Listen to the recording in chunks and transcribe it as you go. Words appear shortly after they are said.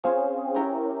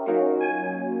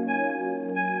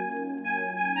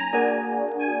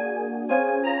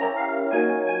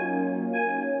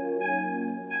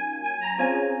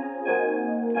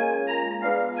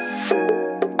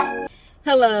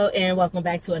and welcome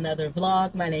back to another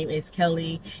vlog. My name is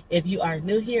Kelly. If you are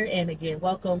new here, and again,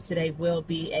 welcome. Today will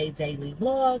be a daily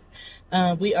vlog.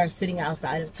 We are sitting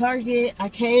outside of Target. I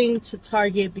came to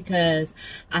Target because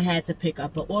I had to pick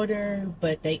up an order,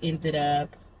 but they ended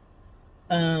up,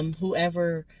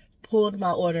 whoever pulled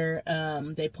my order,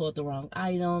 they pulled the wrong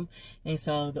item, and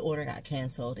so the order got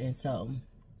canceled, and so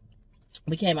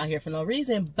we came out here for no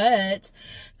reason. But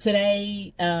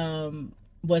today,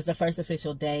 was the first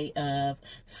official day of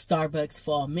Starbucks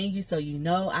fall menu, so you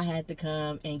know I had to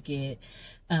come and get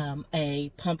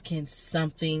a pumpkin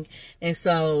something. And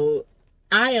so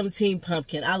I am team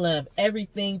pumpkin. I love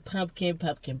everything pumpkin,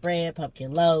 pumpkin bread,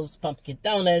 pumpkin loaves, pumpkin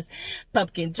donuts,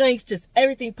 pumpkin drinks, just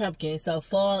everything pumpkin. So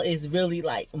fall is really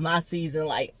like my season.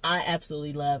 Like, I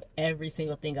absolutely love every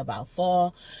single thing about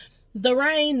fall. The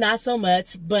rain, not so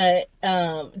much, but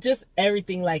just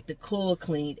everything, like the cool,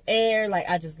 clean air. Like,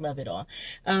 I just love it all.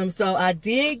 So I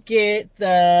did get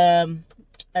a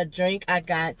drink. I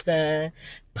got the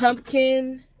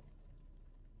pumpkin.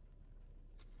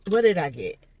 What did I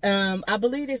get? I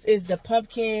believe this is the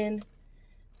pumpkin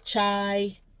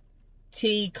chai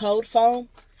tea cold foam.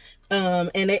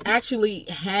 And they actually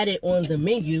had it on the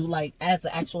menu, like, as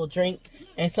an actual drink.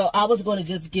 And so I was going to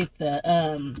just get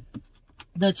the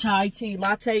chai tea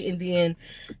latte and then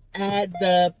add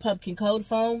the pumpkin cold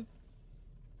foam.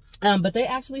 But they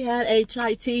actually had a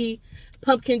chai tea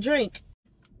pumpkin drink.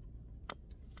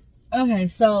 Okay,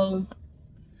 so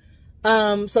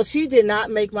she did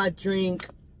not make my drink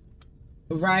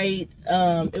right.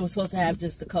 It was supposed to have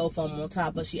just the cold foam on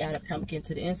top, but she added pumpkin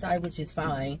to the inside, which is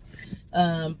fine.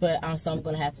 But also I'm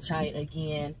gonna have to try it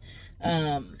again.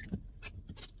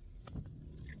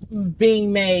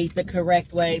 Being made the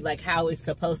correct way, like how it's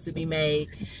supposed to be made.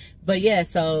 But yeah,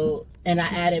 so, and I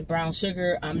added brown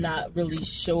sugar. I'm not really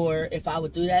sure if I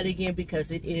would do that again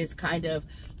because it is kind of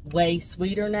way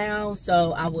sweeter now.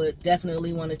 So I would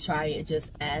definitely want to try it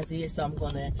just as is. So I'm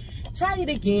going to try it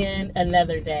again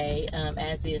another day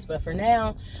as is. But for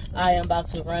now, I am about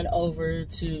to run over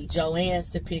to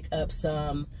Joann's to pick up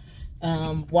some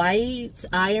white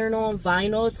iron-on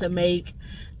vinyl to make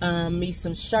me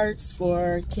some shirts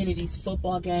for Kennedy's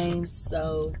football games.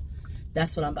 So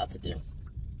that's what I'm about to do.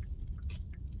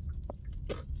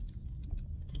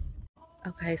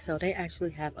 Okay, so they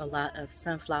actually have a lot of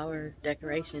sunflower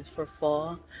decorations for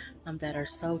fall that are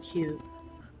so cute.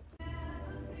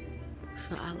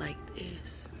 So I like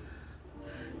this.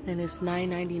 And it's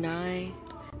 $9.99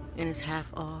 and it's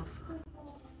half off.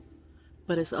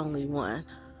 But it's only one.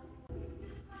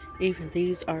 Even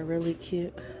these are really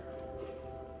cute.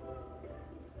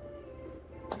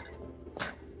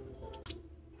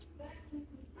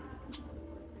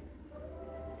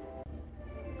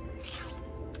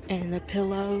 And the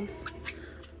pillows.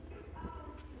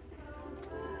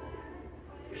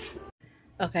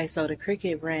 Okay, so the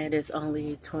Cricut brand is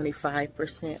only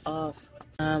 25% off.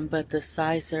 But the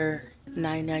Sizer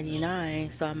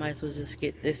 $9.99, so I might as well just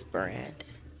get this brand.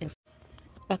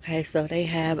 Okay, so they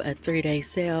have a 3-day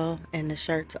sale and the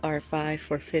shirts are 5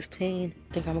 for $15.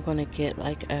 I think I'm gonna get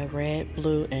like a red,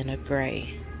 blue, and a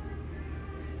gray.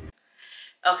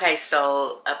 Okay,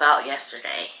 so about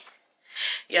yesterday.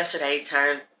 Yesterday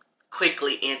turned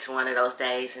quickly into one of those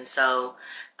days, and so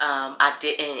I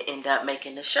didn't end up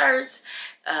making the shirts.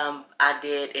 I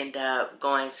did end up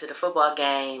going to the football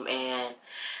game, and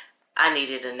I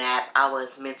needed a nap. I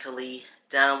was mentally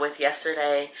done with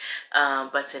yesterday,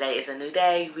 but today is a new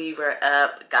day. We were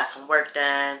up, got some work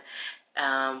done,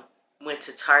 went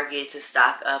to Target to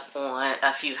stock up on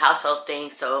a few household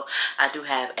things. So I do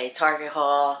have a Target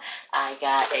haul. I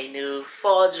got a new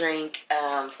fall drink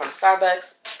from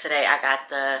Starbucks. Today I got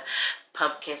the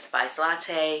pumpkin spice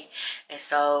latte, and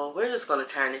so we're just going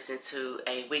to turn this into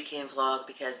a weekend vlog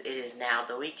because it is now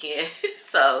the weekend.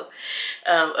 So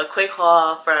a quick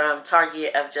haul from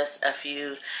Target of just a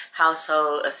few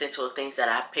household essential things that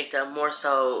I picked up, more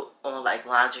so on like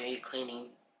laundry, cleaning,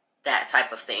 that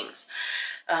type of things.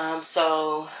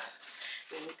 So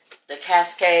the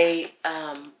Cascade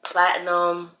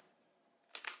Platinum.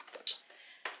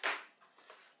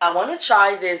 I want to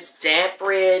try this damp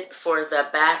red for the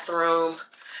bathroom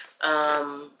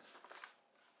to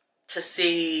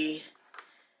see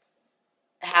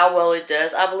how well it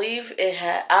does. I believe it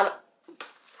had,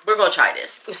 we're going to try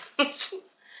this.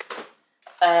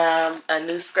 A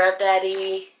new Scrub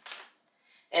Daddy.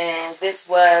 And this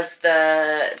was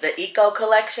the Eco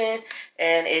Collection.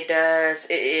 And it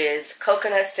is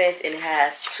coconut scent and it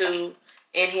has 2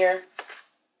 in here.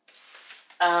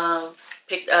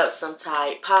 Picked up some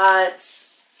Tide Pods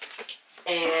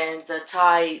and the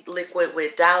Tide Liquid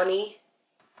with Downy.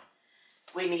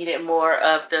 We needed more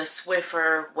of the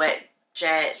Swiffer Wet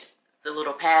Jet, the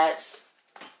little pads.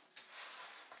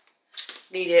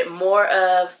 Needed more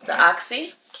of the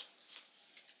Oxy.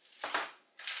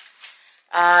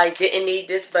 I didn't need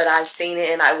this, but I seen it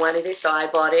and I wanted it, so I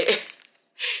bought it.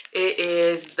 It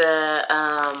is the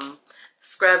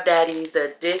Scrub Daddy,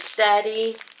 the Dish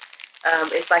Daddy.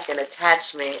 It's like an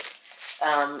attachment.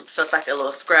 So it's like a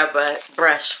little scrub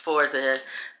brush for the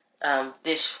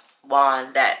dish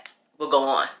wand that will go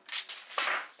on.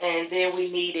 And then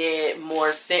we needed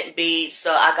more scent beads.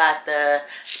 So I got the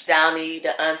Downy,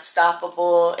 the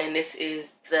Unstoppable, and this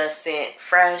is the scent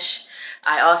Fresh.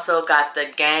 I also got the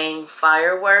Gang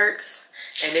Fireworks,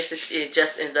 and this is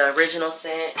just in the original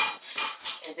scent.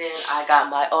 And then I got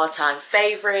my all-time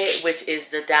favorite, which is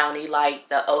the Downy Light,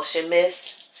 the Ocean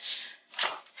Mist.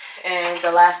 And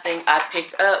the last thing I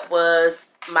picked up was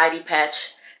Mighty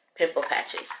Patch Pimple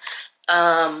Patches.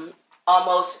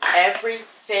 Almost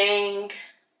everything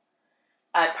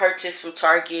I purchased from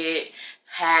Target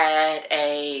had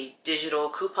a digital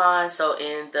coupon. So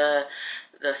in the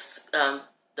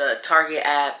Target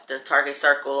app, the Target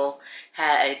Circle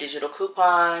had a digital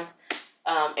coupon.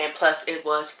 And plus it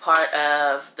was part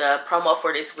of the promo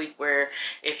for this week where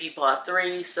if you bought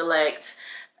 3 select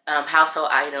household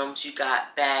items, you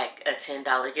got back a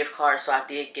 $10 gift card. So I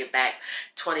did get back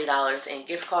 $20 in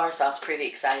gift cards, so I was pretty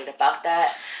excited about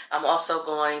that. I'm also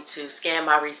going to scan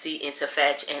my receipt into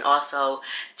Fetch and also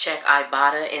check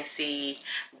Ibotta and see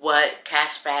what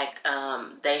cashback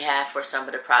they have for some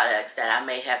of the products that I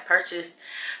may have purchased.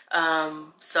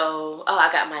 Oh, I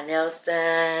got my nails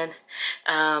done.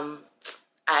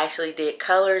 I actually did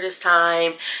color this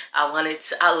time. I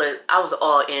was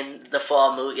all in the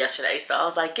fall mood yesterday, so I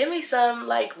was like, give me some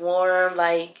like warm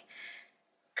like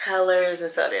colors,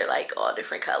 and so they're like all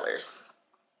different colors.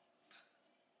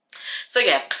 So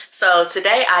yeah, so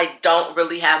today I don't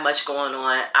really have much going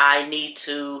on. I need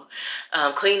to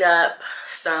clean up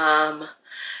some,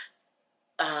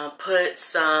 put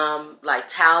some like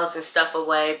towels and stuff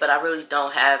away, but I really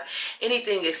don't have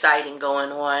anything exciting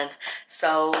going on.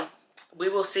 So we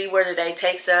will see where the day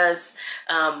takes us.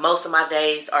 Most of my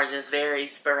days are just very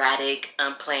sporadic,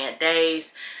 unplanned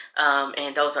days.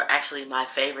 And those are actually my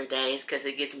favorite days because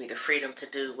it gives me the freedom to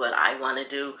do what I want to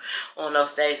do on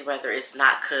those days, whether it's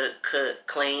not cook,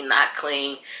 clean, not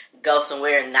clean, go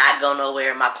somewhere, not go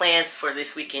nowhere. My plans for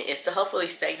this weekend is to hopefully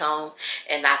stay home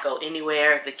and not go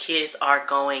anywhere. The kids are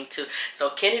going to, so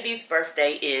Kennedy's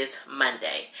birthday is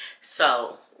Monday.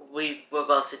 So we will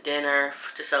go to dinner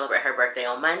to celebrate her birthday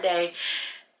on Monday.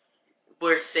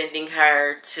 We're sending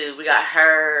her to, we got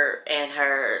her and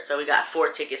her, so we got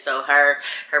 4 tickets. So her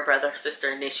brother, her sister,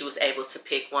 and then she was able to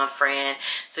pick one friend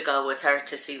to go with her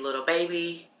to see little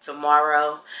baby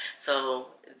tomorrow.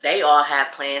 So they all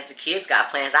have plans. The kids got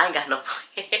plans. I ain't got no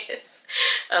plans.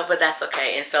 But that's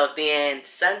okay. And so then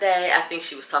Sunday, I think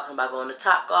she was talking about going to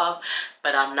Topgolf,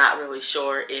 but I'm not really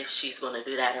sure if she's going to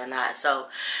do that or not. So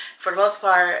for the most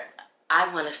part,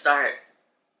 I want to start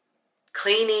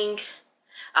cleaning.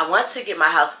 I want to get my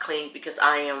house clean because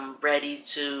I am ready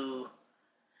to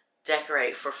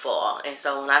decorate for fall. And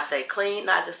so when I say clean,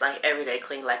 not just like everyday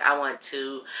clean, like I want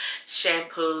to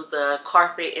shampoo the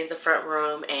carpet in the front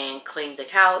room and clean the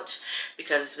couch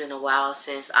because it's been a while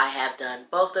since I have done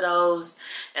both of those.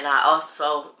 And I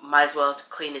also might as well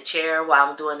clean the chair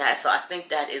while I'm doing that. So I think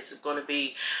that is going to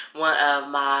be one of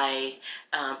my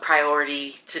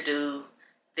priority to do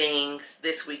things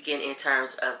this weekend in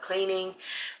terms of cleaning.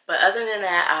 But other than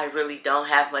that, I really don't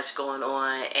have much going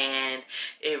on, and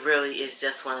it really is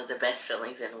just one of the best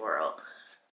feelings in the world.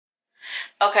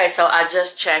 Okay, so I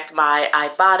just checked my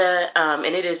Ibotta,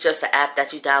 and it is just an app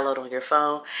that you download on your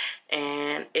phone,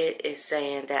 and it is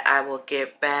saying that I will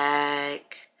get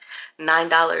back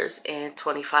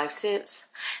 $9.25.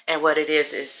 And what it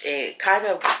is it kind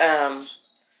of,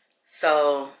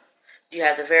 so you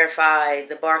have to verify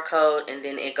the barcode, and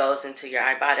then it goes into your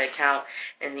Ibotta account,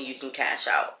 and then you can cash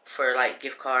out for like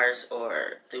gift cards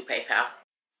or through PayPal.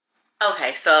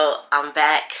 Okay, so I'm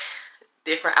back.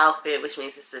 Different outfit, which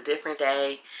means it's a different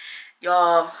day.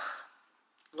 Y'all,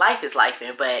 life is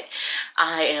lifing, but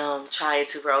I am trying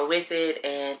to roll with it,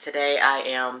 and today I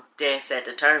am dead set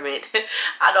determined.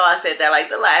 I know I said that like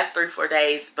the last 3-4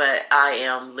 days, but I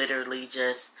am literally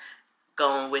just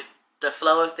going with the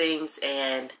flow of things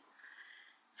and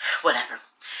whatever.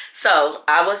 So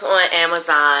I was on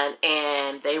Amazon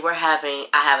and they were having,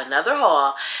 I have another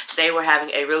haul. They were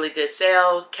having a really good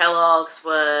sale. Kellogg's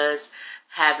was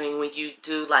having when you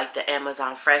do like the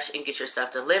Amazon Fresh and get your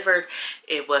stuff delivered.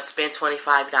 It was spend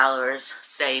 $25,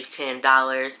 save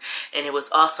 $10, and it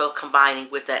was also combining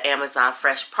with the Amazon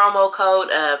Fresh promo code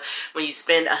of when you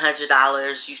spend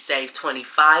 $100 you save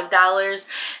 $25.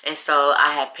 And so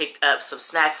I had picked up some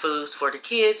snack foods for the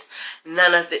kids.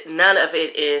 None of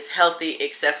it is healthy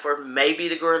except for maybe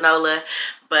the granola,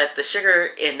 but the sugar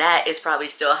in that is probably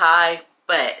still high.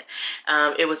 But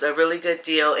it was a really good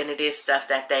deal, and it is stuff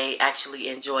that they actually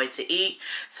enjoy to eat.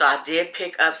 So I did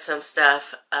pick up some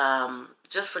stuff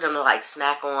just for them to like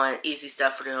snack on, easy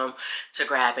stuff for them to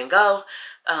grab and go.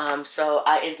 So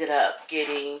I ended up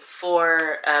getting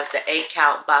 4 of the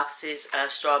 8-count boxes of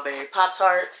strawberry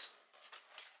Pop-Tarts.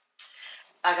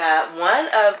 I got 1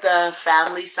 of the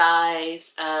family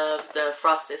size of the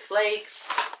Frosted Flakes.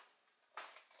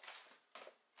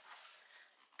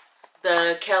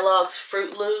 The Kellogg's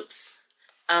Fruit Loops.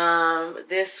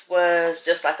 This was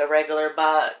just like a regular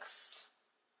box.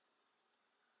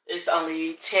 It's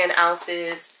only 10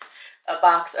 ounces. A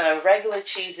box of regular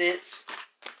Cheez-Its.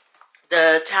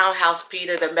 The Townhouse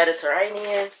Pita, the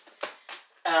Mediterraneans.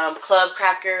 Club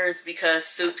crackers because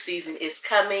soup season is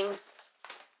coming.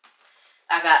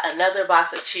 I got another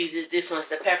box of Cheez-Its. This one's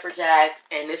the Pepper Jack,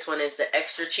 and this one is the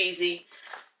extra cheesy.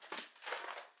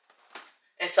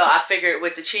 And so I figured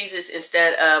with the Cheez-Its,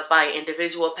 instead of buying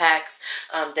individual packs,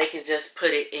 they can just put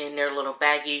it in their little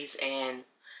baggies and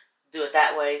do it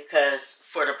that way. Because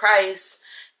for the price,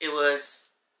 it was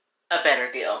a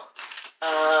better deal.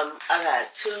 I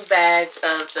got 2 bags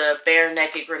of the Bare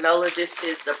Naked granola. This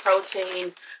is the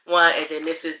protein one, and then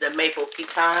this is the maple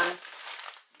pecan.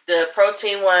 The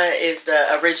protein one is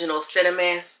the original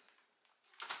cinnamon.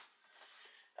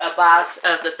 A box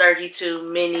of the 32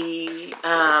 mini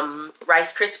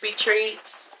Rice Krispie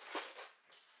treats.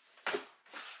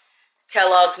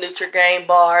 Kellogg's Nutri-Grain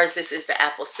bars. This is the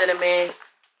apple cinnamon.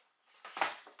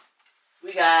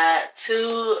 We got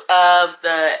 2 of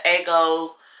the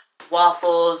Eggo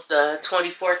waffles, the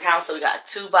 24 count. So we got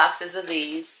 2 boxes of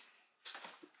these.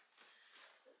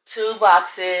 2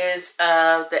 boxes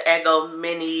of the Eggo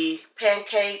mini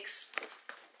pancakes.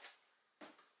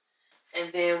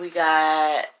 And then we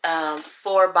got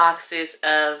 4 boxes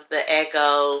of the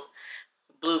Eggo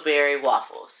blueberry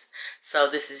waffles. So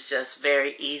this is just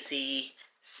very easy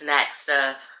snack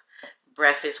stuff.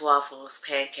 Breakfast waffles,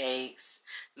 pancakes,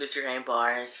 Nutri-Grain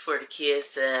bars for the kids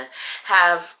to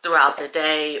have throughout the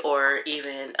day or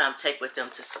even take with them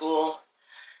to school.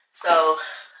 So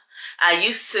I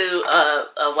used to,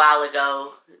 a while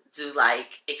ago, do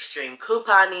like extreme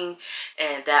couponing,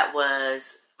 and that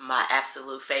was my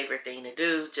absolute favorite thing to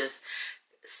do, just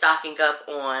stocking up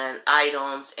on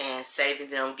items and saving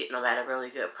them, getting them at a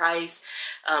really good price.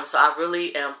 So I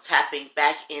really am tapping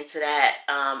back into that.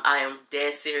 I am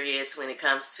dead serious when it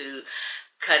comes to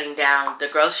cutting down the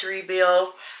grocery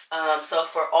bill. So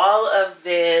for all of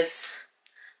this,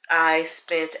 I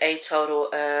spent a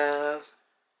total of...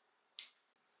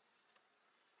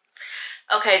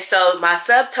 Okay, so my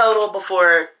subtotal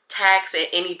before tax and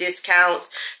any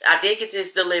discounts, I did get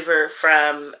this delivered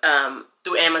from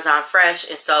through Amazon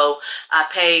Fresh, and so I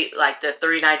paid like the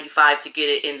 $3.95 to get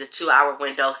it in the 2-hour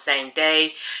window same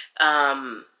day.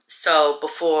 So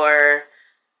before,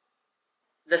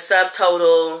 the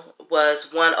subtotal was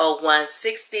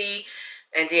 $101.60,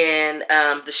 and then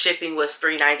the shipping was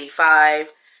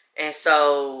 $3.95, and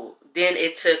so then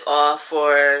it took off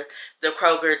for the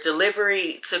Kroger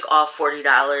delivery, took off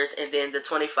 $40, and then the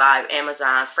 25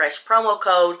 Amazon Fresh promo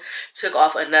code took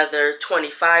off another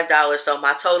 $25. So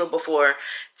my total before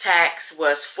tax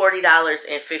was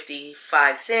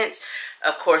 $40.55.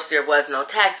 Of course, there was no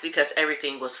tax because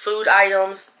everything was food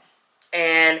items,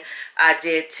 and I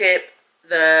did tip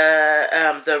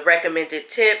the recommended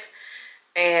tip,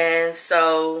 and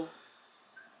so.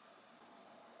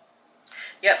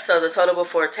 Yep, so the total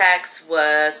before tax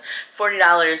was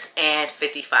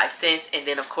 $40.55, and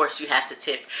then of course you have to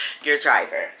tip your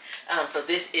driver. So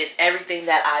this is everything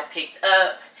that I picked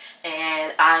up,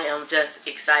 and I am just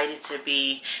excited to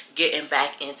be getting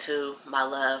back into my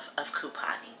love of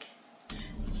couponing.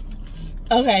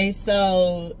 Okay,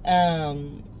 so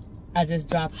I just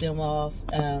dropped them off.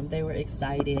 They were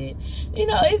excited. You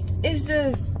know,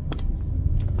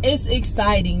 it's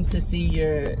exciting to see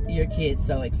your kids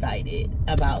so excited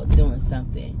about doing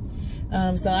something.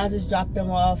 So I just dropped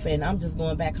them off, and I'm just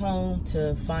going back home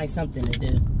to find something to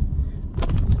do.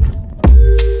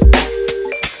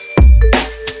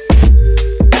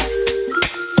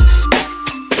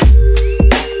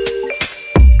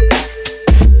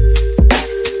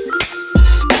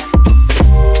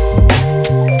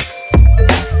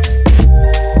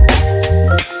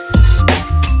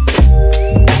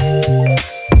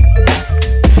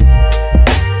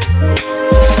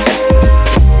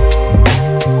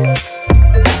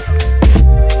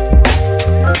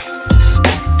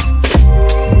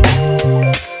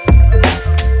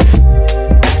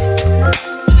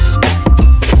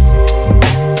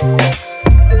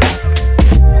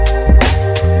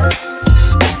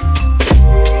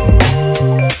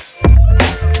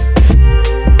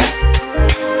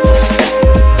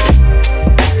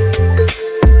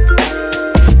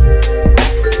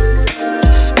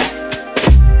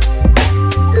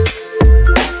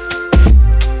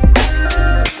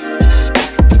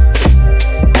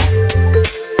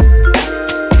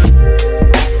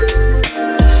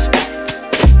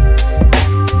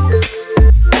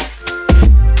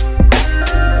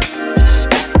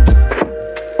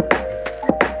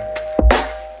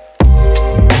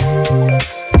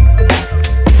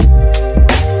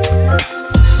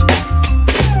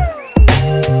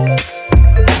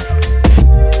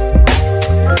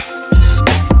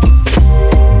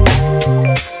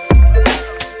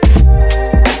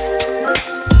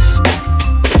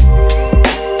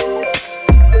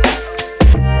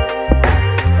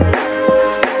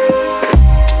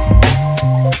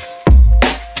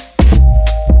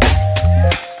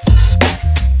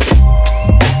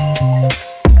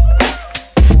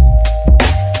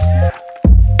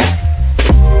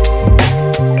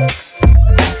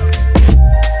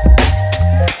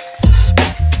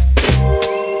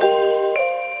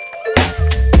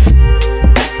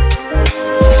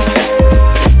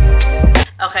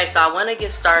 I want to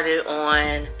get started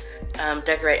on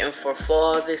decorating for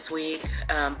fall this week,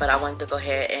 but I wanted to go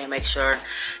ahead and make sure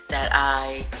that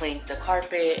I cleaned the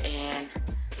carpet and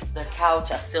the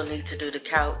couch. I still need to do the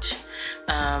couch,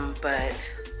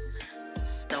 but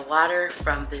the water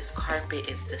from this carpet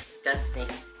is disgusting.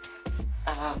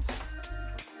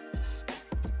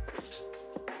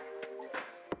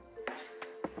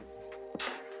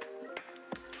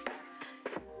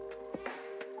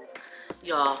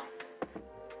 Y'all,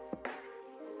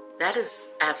 that is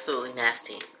absolutely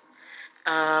nasty.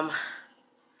 I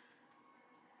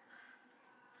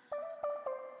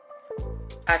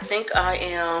think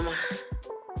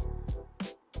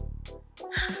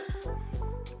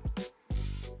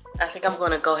I'm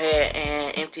going to go ahead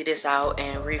and empty this out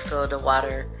and refill the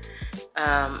water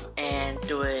and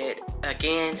do it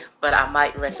again, but I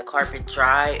might let the carpet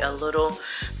dry a little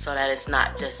so that it's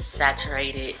not just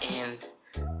saturated in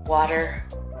water,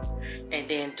 and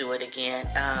then do it again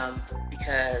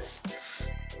because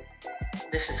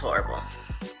this is horrible.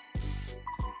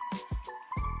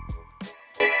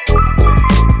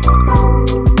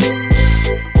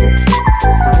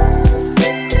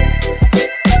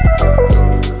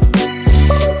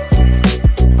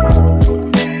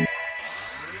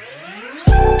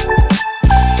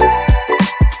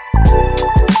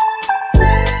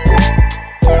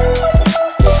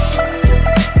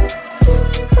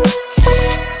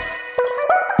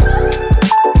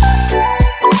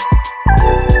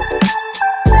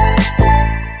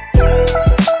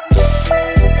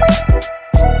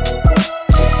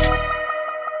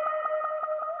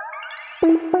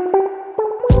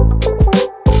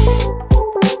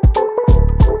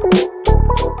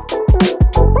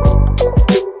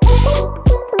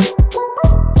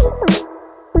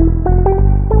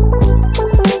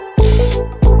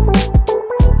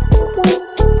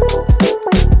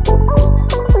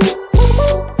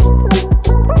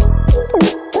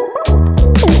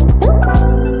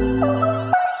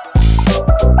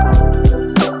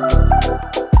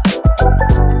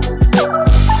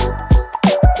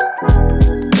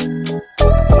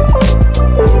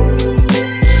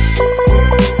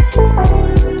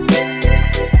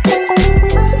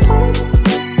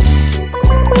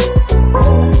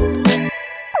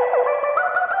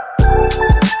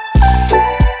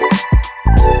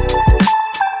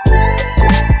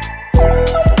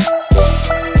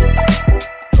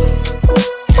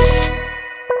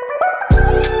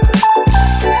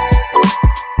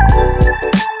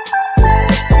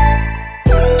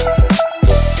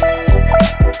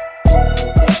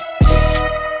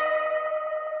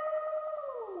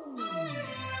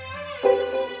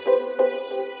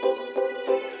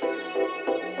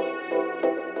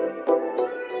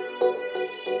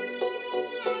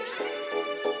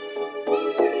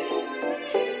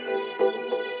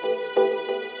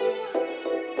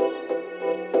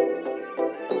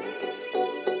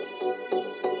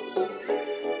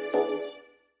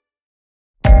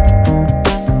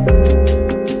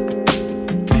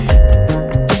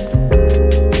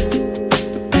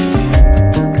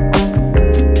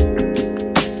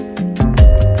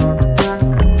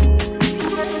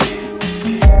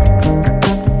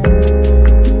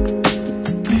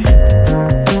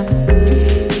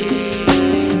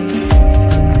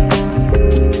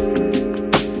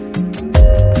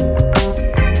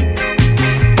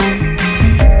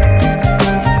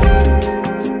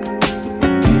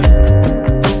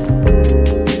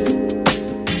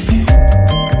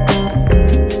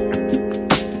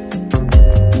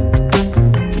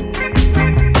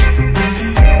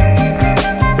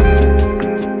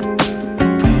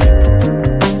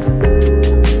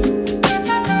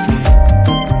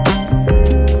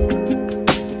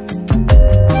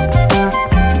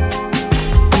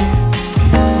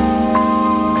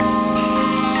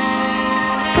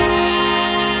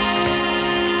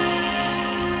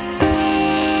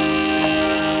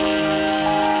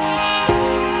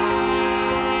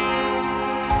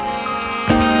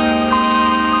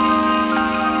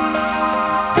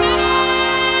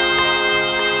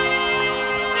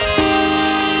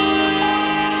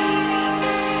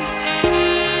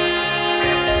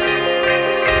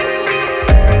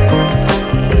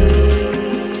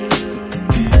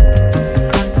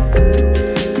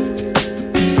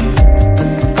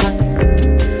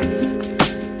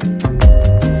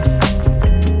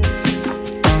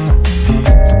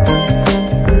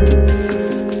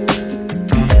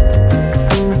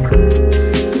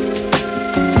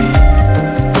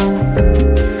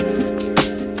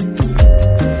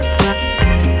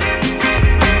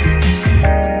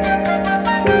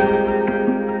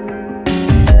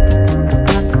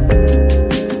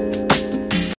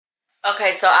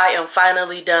 am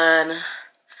finally done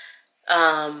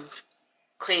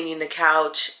cleaning the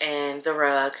couch and the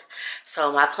rug.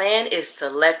 So my plan is to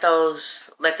let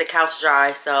the couch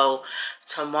dry, so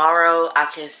tomorrow I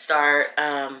can start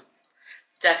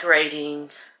decorating,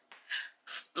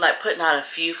 like putting out a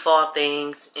few fall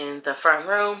things in the front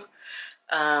room.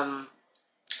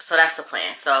 So that's the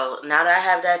plan. So now that I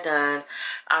have that done,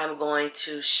 I'm going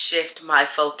to shift my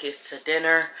focus to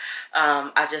dinner.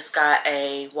 I just got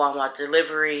a Walmart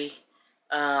delivery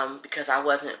because I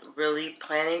wasn't really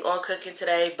planning on cooking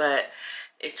today, but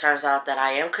it turns out that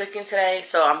I am cooking today.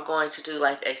 So I'm going to do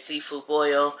like a seafood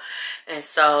boil. And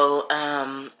so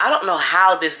I don't know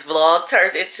how this vlog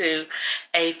turned into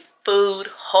a food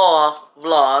haul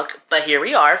vlog, but here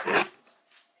we are.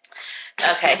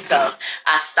 Okay, so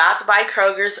I stopped by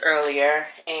Kroger's earlier,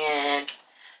 and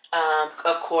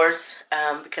of course,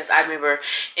 because I remember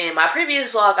in my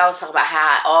previous vlog I was talking about how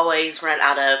I always run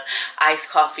out of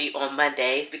iced coffee on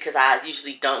Mondays because I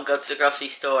usually don't go to the grocery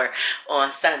store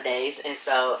on Sundays. And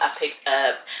so I picked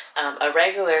up a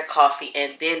regular coffee,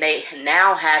 and then they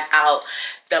now have out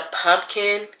the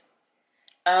pumpkin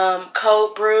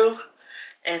cold brew,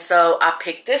 and so I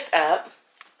picked this up.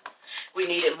 We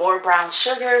needed more brown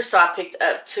sugar, so I picked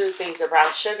up 2 things of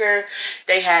brown sugar.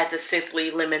 They had the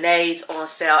Simply Lemonades on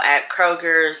sale at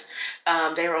Kroger's.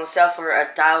 They were on sale for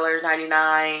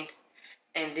 $1.99,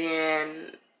 and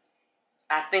then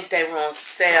I think they were on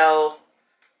sale.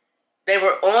 They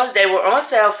were on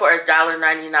sale for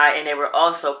 $1.99, and they were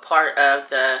also part of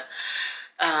the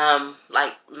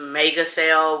like mega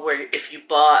sale where if you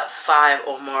bought 5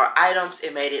 or more items,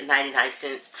 it made it 99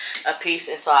 cents a piece.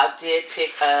 And so I did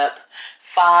pick up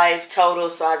 5 total.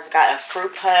 So I just got a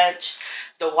fruit punch,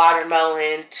 the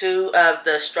watermelon, 2 of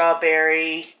the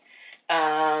strawberry, 2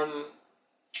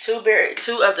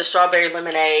 of the strawberry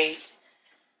lemonades,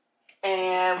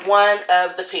 and 1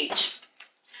 of the peach.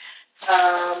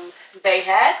 They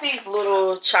had these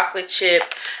little chocolate chip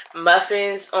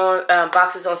muffins on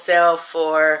boxes on sale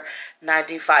for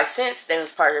 95 cents. They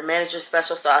was part of the manager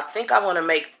special, so I think I want to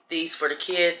make these for the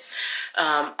kids.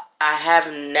 I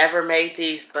have never made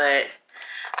these, but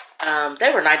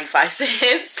they were 95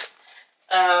 cents.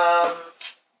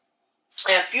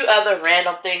 And a few other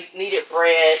random things. Needed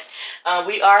bread.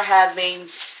 We are having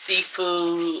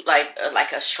seafood,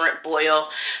 like a shrimp boil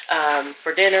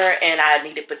for dinner, and I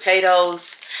needed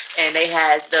potatoes, and they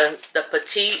had the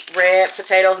petite red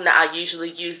potatoes. Now I usually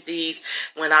use these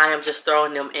when I am just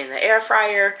throwing them in the air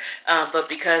fryer, but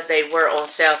because they were on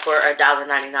sale for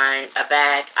 $1.99 a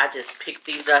bag, I just picked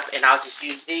these up and I'll just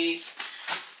use these.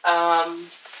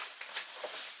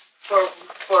 For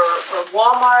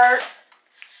Walmart,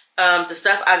 the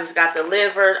stuff I just got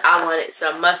delivered, I wanted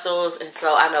some mussels, and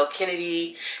so I know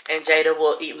Kennedy and Jada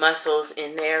will eat mussels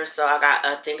in there, so I got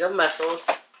a thing of mussels.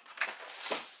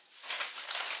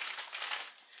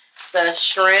 The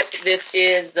shrimp, this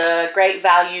is the Great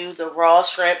Value, the raw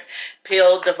shrimp,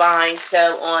 peeled divine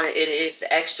tail on it. It is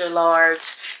the extra large,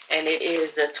 and it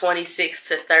is the 26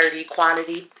 to 30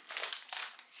 quantity.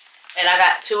 And I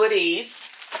got 2 of these.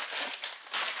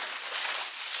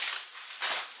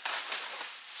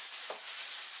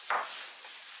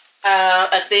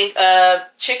 A thing of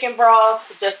chicken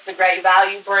broth, just the Great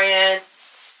Value brand,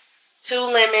 2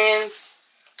 lemons,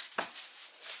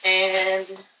 and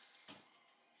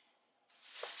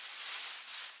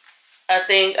a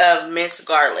thing of minced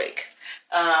garlic.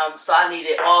 So I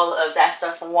needed all of that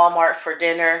stuff from Walmart for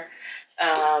dinner.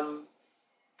 And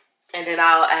then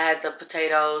I'll add the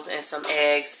potatoes and some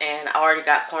eggs, and I already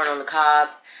got corn on the cob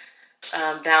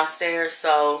downstairs,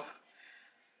 so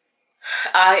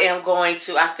I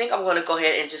think I'm going to go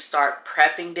ahead and just start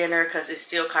prepping dinner because it's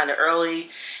still kind of early.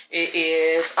 It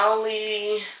is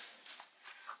only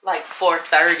like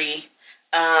 4:30.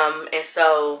 And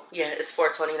so, yeah, it's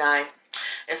 4:29.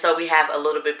 And so we have a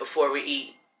little bit before we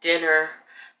eat dinner.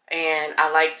 And I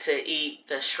like to eat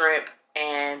the shrimp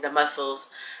and the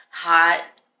mussels hot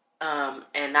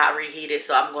and not reheated.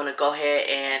 So I'm going to go ahead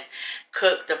and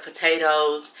cook the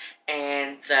potatoes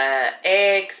and the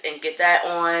eggs and get that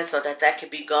on so that that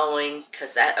could be going,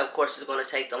 because that of course is going to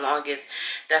take the longest.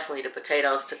 Definitely the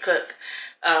potatoes to cook.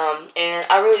 And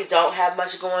I really don't have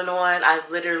much going on. I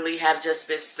literally have just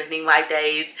been spending my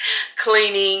days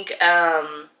cleaning.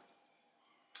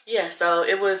 Yeah, so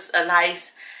it was a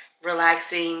nice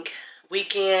relaxing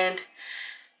weekend,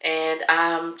 and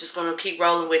I'm just going to keep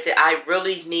rolling with it. I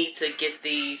really need to get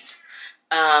these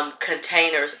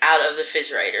containers out of the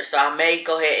refrigerator, so I may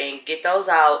go ahead and get those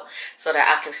out so that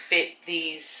I can fit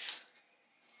these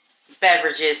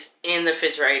beverages in the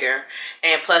refrigerator,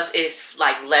 and plus it's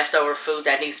like leftover food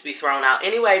that needs to be thrown out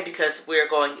anyway because we're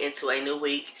going into a new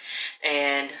week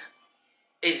and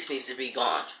it just needs to be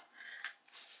gone.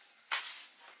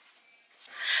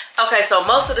 Okay, so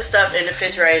most of the stuff in the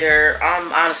refrigerator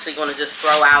I'm honestly going to just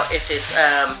throw out. If it's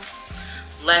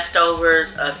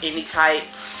leftovers of any type,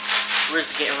 we're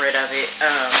just getting rid of it.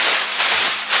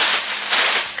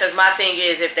 Because my thing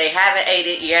is, if they haven't ate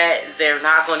it yet, they're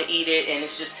not going to eat it, and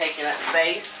it's just taking up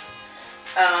space.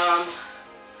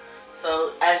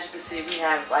 So as you can see, we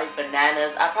have like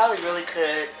bananas. I probably really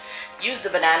could use the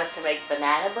bananas to make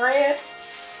banana bread,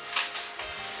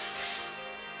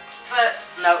 but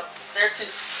nope, they're too.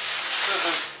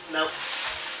 Nope.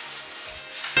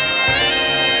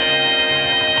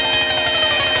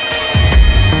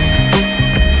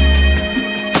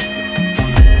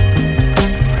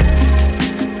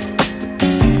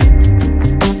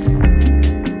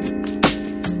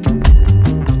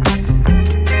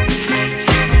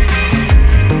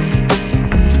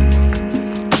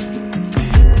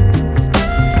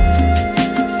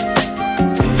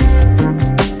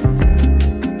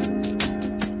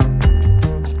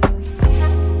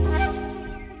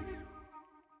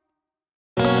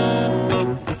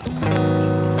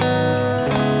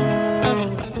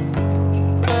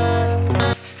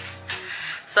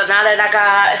 So now that I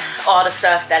got all the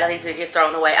stuff that I need to get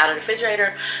thrown away out of the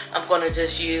refrigerator, I'm going to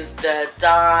just use the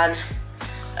Dawn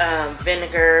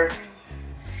vinegar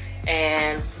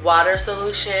and water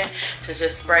solution to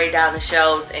just spray down the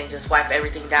shelves and just wipe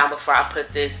everything down before I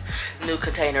put this new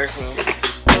containers in.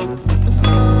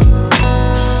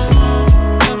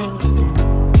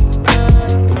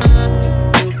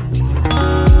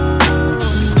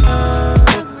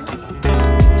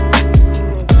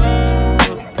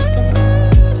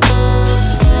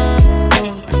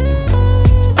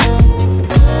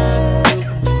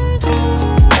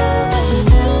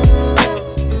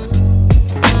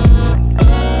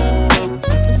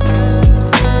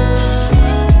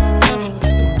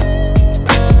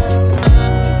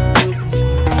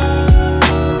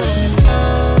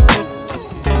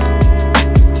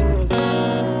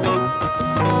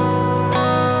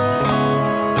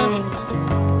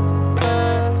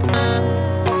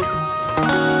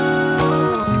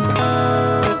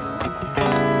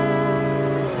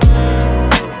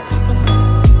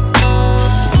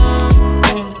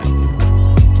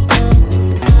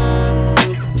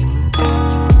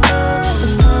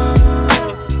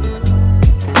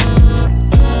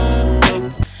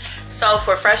 So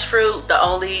for fresh fruit, the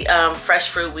only fresh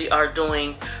fruit we are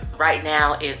doing right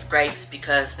now is grapes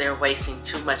because they're wasting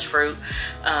too much fruit.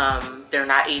 They're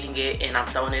not eating it and I'm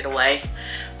throwing it away.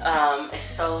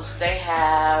 So they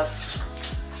have,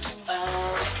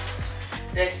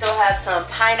 they still have some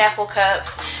pineapple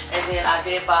cups, and then I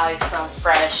did buy some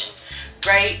fresh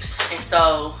grapes. And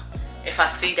so if I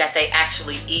see that they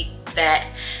actually eat that,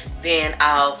 then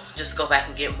I'll just go back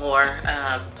and get more.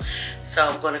 So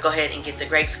I'm going to go ahead and get the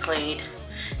grapes cleaned,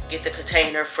 get the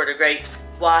container for the grapes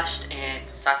washed, and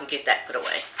so I can get that put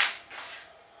away.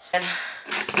 And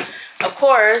of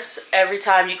course, every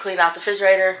time you clean out the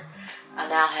refrigerator, I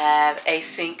now have a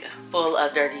sink full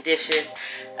of dirty dishes.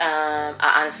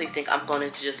 I honestly think I'm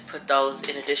going to just put those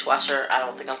in a dishwasher. I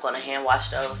don't think I'm going to hand wash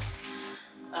those.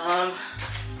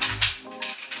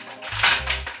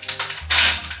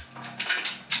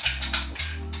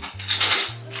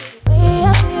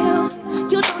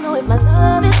 You don't know if my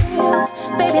love is real.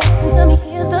 Baby, listen to me,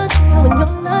 here's the deal. When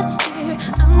you're not here,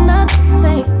 I'm not the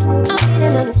same. I'm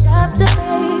reading a new chapter,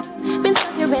 babe. Been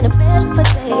stuck here in a bed for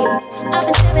days. I've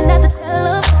been staring at the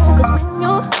telephone, cause when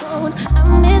you're gone, I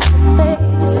miss your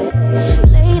face.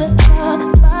 Later talk,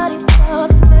 body talk,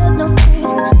 there's no need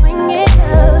to bring it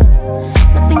up.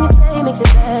 Nothing you say makes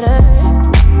it better.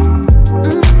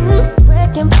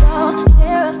 Wreck and fall,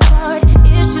 tear apart,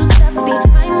 issues left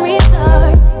behind,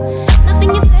 restart.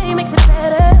 Nothing you say makes it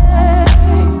better.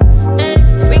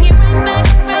 Bring it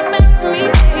right back to me,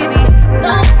 baby.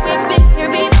 No, we've been here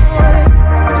before.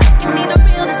 Give me the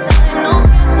real this time, no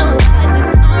cap, no lies. It's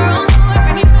our own door.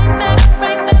 Bring it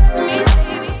right back to me,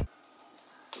 baby.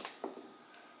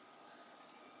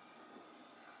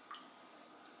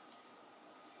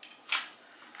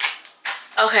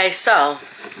 Okay, so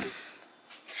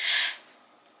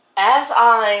as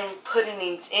I'm putting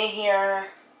these in here,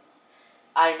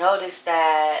 I noticed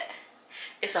that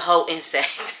it's a whole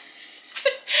insect.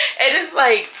 And it's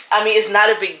like, I mean, it's not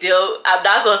a big deal. I'm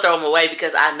not going to throw them away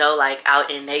because I know, like, out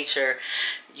in nature,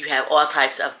 you have all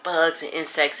types of bugs and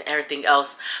insects and everything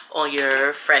else on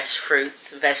your fresh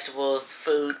fruits, vegetables,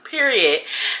 food, period.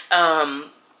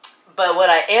 But what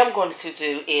I am going to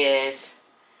do is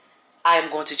I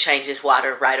am going to change this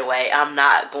water right away. I'm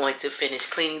not going to finish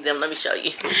cleaning them. Let me show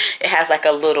you. It has like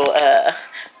a little,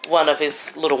 one of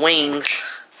his little wings.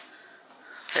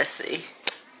 Let's see.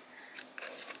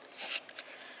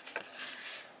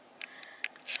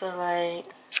 So like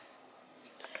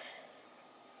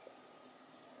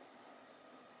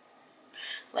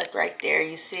right there,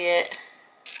 you see it?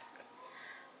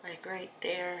 Like right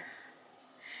there.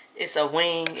 It's a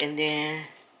wing, and then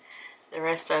the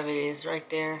rest of it is right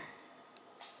there.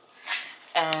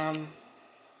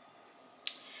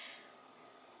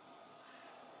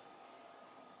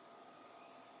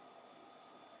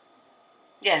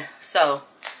 Yeah, so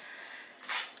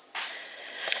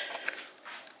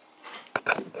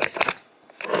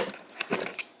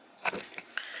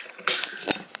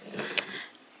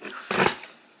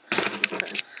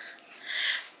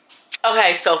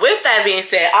okay, so with that being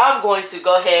said, I'm going to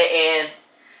go ahead and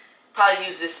probably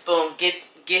use this spoon, get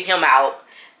him out,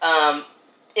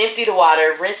 empty the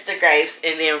water, rinse the grapes,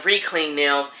 and then re-clean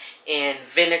them in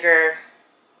vinegar.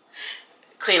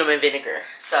 Clean them in vinegar.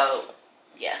 So,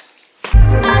 yeah.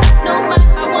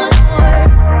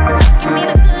 Give me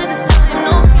the good this time,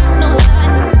 no cap, no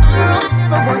lies. It's all I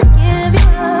never wanna give you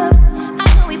up. I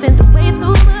know we've been through way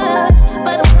too much,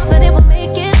 but I'm confident we'll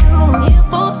make it through. I'm here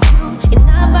for you, you're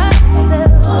not by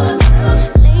yourself.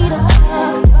 Later,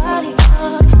 body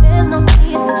talk, there's no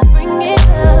need to bring it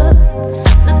up.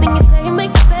 Nothing you say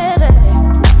makes it better.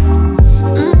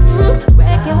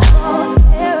 Wreck your heart,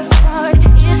 tear apart,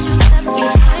 issues left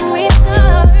behind,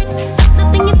 restart.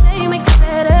 Nothing you say makes it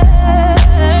better.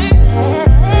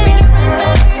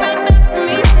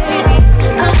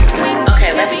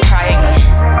 Okay, let's try again.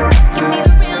 Give me the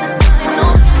real this time, no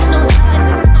cap, no lies.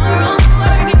 It's our own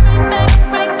word. Get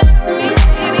right back to me,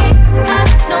 baby. I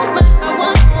know my heart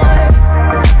wants more.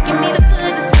 Give me the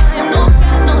good this time, no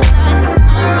cap, no lies. It's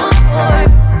our own word.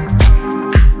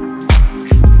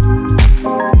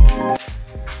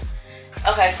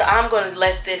 Okay, so I'm going to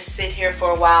let this sit here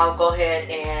for a while. Go ahead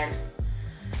and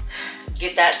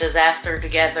get that disaster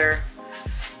together.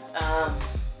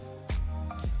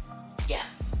 Yeah.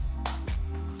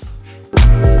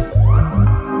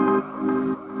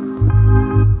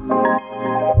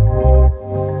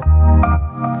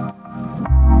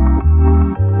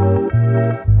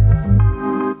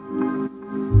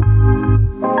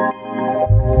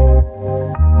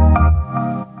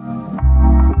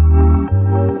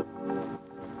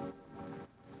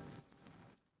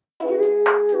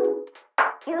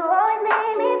 You always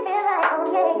make me feel like, oh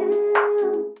yeah,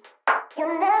 you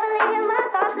never leave my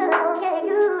thoughts alone, yeah,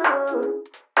 you're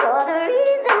the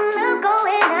reason I'm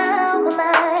going out my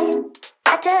mind. I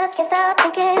just can't stop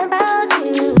thinking about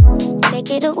you.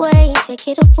 Take it away,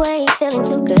 feeling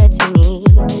too good to me.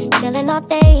 Chilling all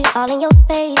day, all in your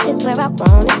space is where I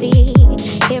wanna be.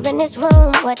 Here in this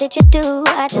room, what did you do?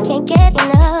 I just can't get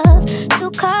enough. Too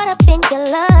caught up in your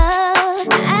love.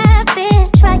 I've been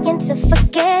trying to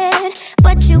forget,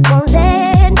 but you won't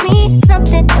let me.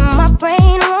 Something in my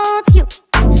brain wants you.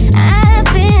 I've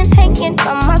been hanging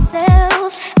by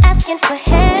myself, asking for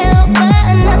help,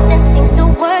 but nothing seems to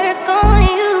work on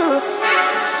you.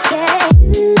 Yeah,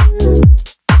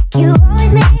 you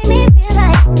always make me feel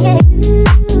like, yeah,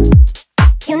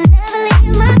 you never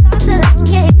leave my thoughts alone,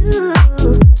 yeah, you're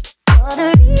the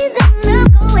reason I'm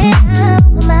going out of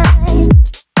my mind.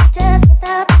 I just can't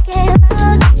stop thinking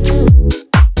about you.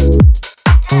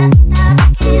 Just can't stop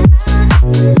thinking about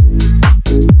you.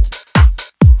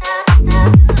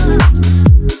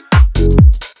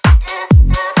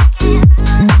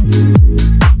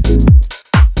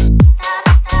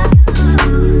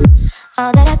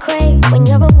 All that I crave when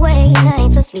you're away,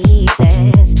 nights are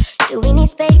sleepless. Do we need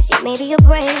space? Yeah, maybe you're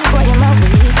brave, boy, you're my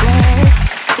weakness.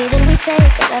 Even we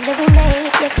take the love that we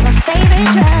make, it's my favorite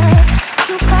drug.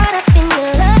 Too caught up in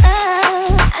your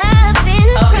love. I've been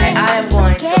Okay, I am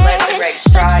going to let the grapes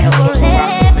dry a little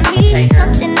while.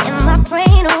 Something in my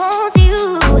brain wants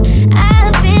you.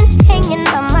 I've been hanging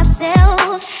by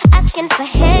myself, asking for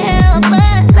help,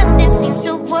 but nothing seems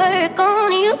to work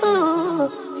on you.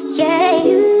 Yeah,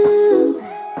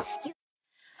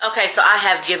 Okay, so I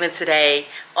have given today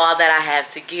all that I have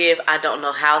to give. I don't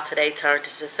know how today turned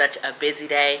into such a busy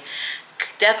day.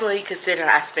 Definitely considering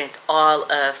I spent all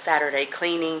of Saturday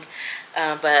cleaning,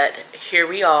 but here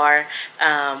we are.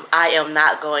 I am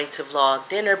not going to vlog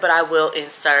dinner, but I will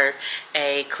insert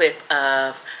a clip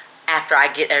of after I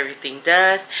get everything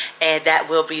done, and that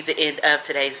will be the end of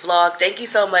today's vlog. Thank you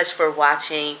so much for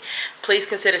watching. Please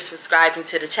consider subscribing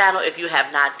to the channel if you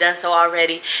have not done so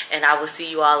already, and I will see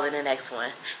you all in the next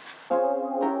one.